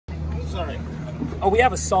Sorry. Oh, we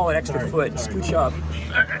have a solid extra foot. Scooch up.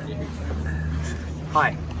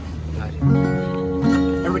 Hi.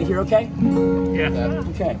 Everybody here okay? Yeah.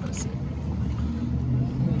 Okay.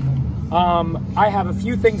 I have a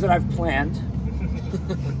few things that I've planned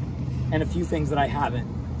and a few things that I haven't.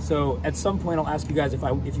 So at some point I'll ask you guys if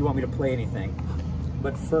you want me to play anything.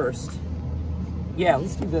 But first, yeah,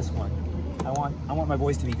 let's do this one. I want my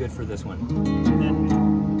voice to be good for this one.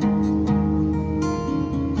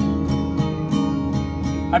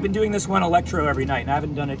 I've been doing this one electro every night, and I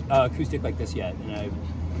haven't done it acoustic like this yet. And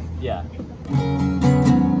yeah.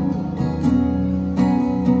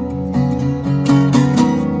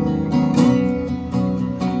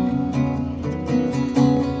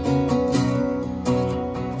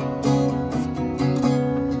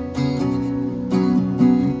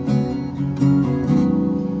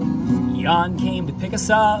 Jan came to pick us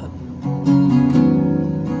up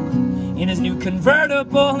in his new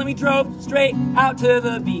convertible, and we drove straight out to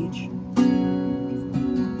the beach.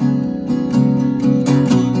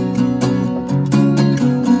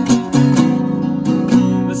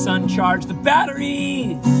 The sun charged the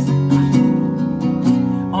batteries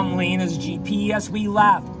on Lena's GPS. We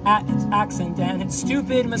laughed at its accent and its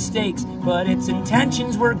stupid mistakes, but its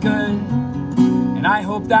intentions were good, and I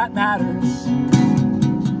hope that matters.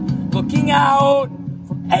 Looking out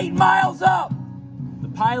from 8 miles up, the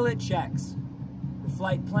pilot checks the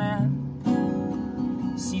flight plan,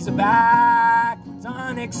 sees a backwards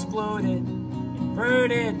unexploded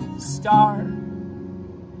inverted star,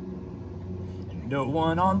 and no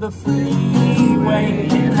one on the freeway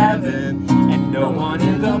in heaven, and no one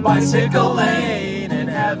in the bicycle lane in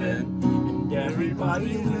heaven, and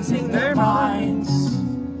everybody losing their minds.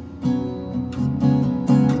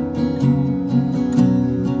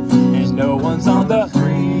 No one's on the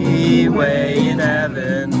freeway in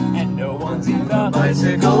heaven, and no one's in the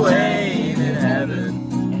bicycle lane in heaven,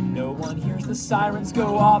 and no one hears the sirens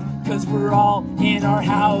go off, 'cause we're all in our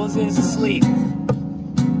houses asleep.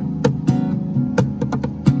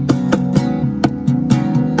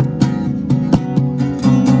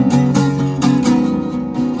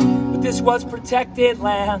 But this was protected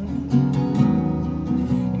land,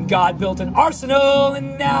 and God built an arsenal,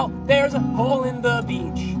 and now there's a hole in the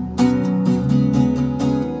beach.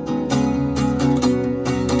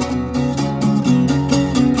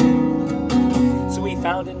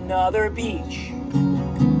 Found another beach.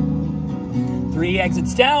 3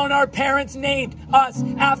 exits down, our parents named us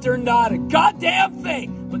after not a goddamn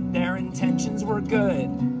thing, but their intentions were good,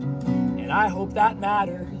 and I hope that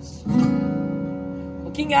matters.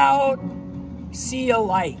 Looking out, we see a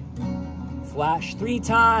light flash 3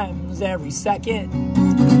 times every second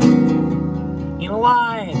in a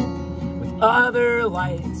line with other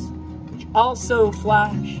lights which also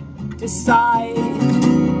flash to side.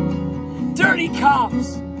 Dirty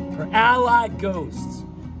cops or allied ghosts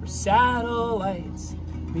or satellites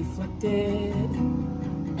reflected.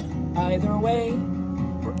 Either way,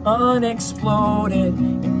 we're unexploded,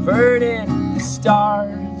 inverted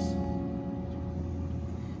stars.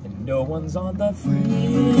 And no one's on the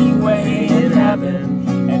freeway in heaven,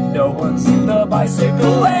 and no one's in the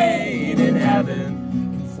bicycle lane in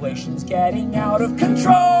heaven. Inflation's getting out of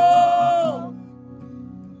control,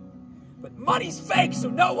 but money's fake, so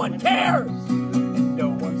no one cares. And no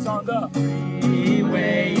one's on the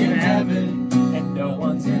freeway in heaven, and no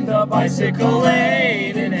one's in the bicycle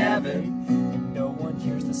lane in heaven, and no one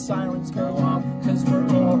hears the sirens go off, 'cause we're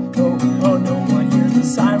all, no one hears the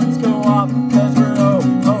sirens go off.